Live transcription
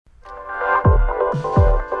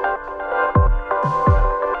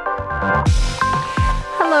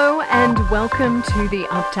welcome to the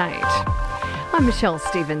update. I'm Michelle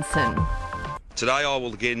Stevenson. Today I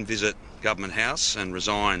will again visit Government House and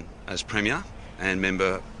resign as Premier and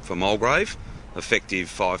member for Mulgrave, effective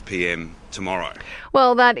 5 p.m. tomorrow.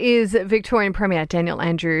 Well, that is Victorian Premier Daniel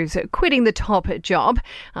Andrews quitting the top job.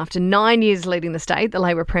 After 9 years leading the state, the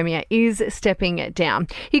Labor Premier is stepping down.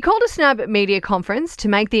 He called a snap media conference to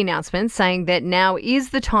make the announcement, saying that now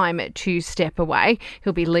is the time to step away.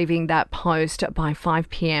 He'll be leaving that post by 5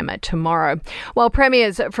 p.m. tomorrow. While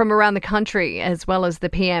premiers from around the country, as well as the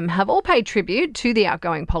PM, have all paid tribute to the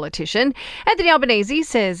outgoing politician, Anthony Albanese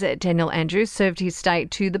says Daniel Andrews served his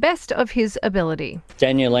state to the best of his ability.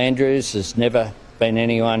 Daniel Andrews has never been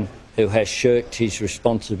anyone who has shirked his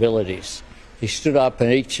responsibilities. He stood up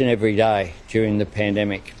each and every day during the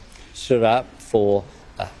pandemic, stood up for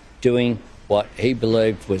doing what he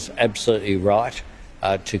believed was absolutely right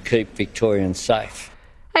to keep Victorians safe.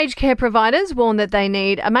 Aged care providers warn that they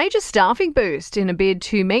need a major staffing boost in a bid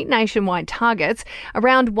to meet nationwide targets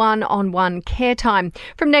around one-on-one care time.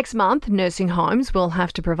 From next month, nursing homes will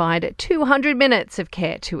have to provide 200 minutes of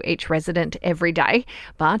care to each resident every day.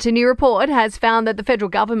 But a new report has found that the federal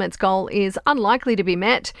government's goal is unlikely to be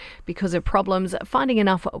met because of problems finding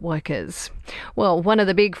enough workers. Well, one of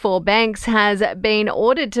the big four banks has been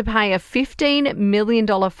ordered to pay a $15 million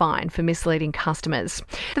fine for misleading customers.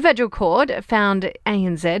 The federal court found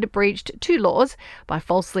ANZ breached two laws by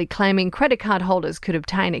falsely claiming credit card holders could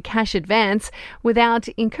obtain a cash advance without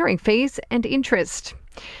incurring fees and interest.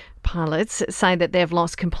 Pilots say that they've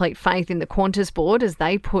lost complete faith in the Qantas board as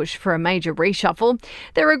they push for a major reshuffle.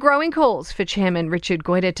 There are growing calls for Chairman Richard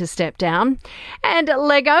Goyder to step down. And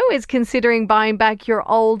Lego is considering buying back your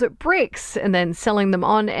old bricks and then selling them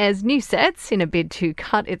on as new sets in a bid to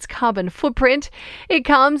cut its carbon footprint. It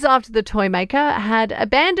comes after the toy maker had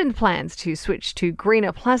abandoned plans to switch to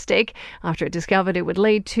greener plastic after it discovered it would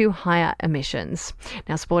lead to higher emissions.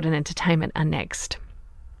 Now, sport and entertainment are next.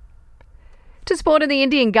 To sport, the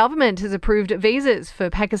Indian government has approved visas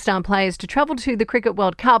for Pakistan players to travel to the Cricket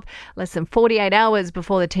World Cup less than 48 hours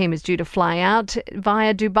before the team is due to fly out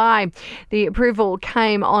via Dubai. The approval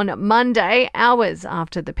came on Monday, hours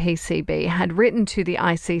after the PCB had written to the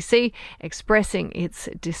ICC expressing its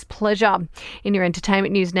displeasure. In your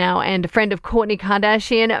entertainment news now, and a friend of Kourtney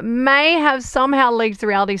Kardashian may have somehow leaked the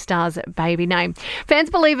reality star's baby name.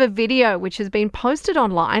 Fans believe a video which has been posted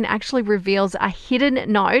online actually reveals a hidden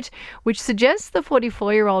note which suggests the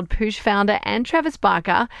 44-year-old Poosh founder and Travis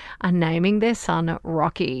Barker are naming their son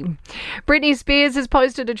Rocky. Britney Spears has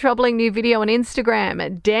posted a troubling new video on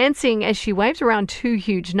Instagram, dancing as she waves around two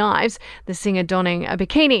huge knives, the singer donning a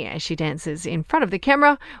bikini as she dances in front of the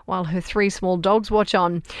camera while her three small dogs watch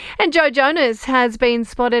on. And Joe Jonas has been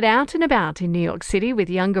spotted out and about in New York City with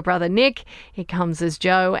younger brother Nick. He comes as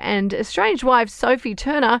Joe and estranged wife Sophie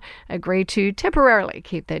Turner agreed to temporarily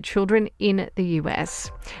keep their children in the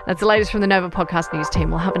US. That's the latest from the Nova Podcast News team.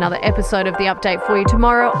 We'll have another episode of The Update for you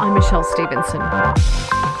tomorrow. I'm Michelle Stevenson.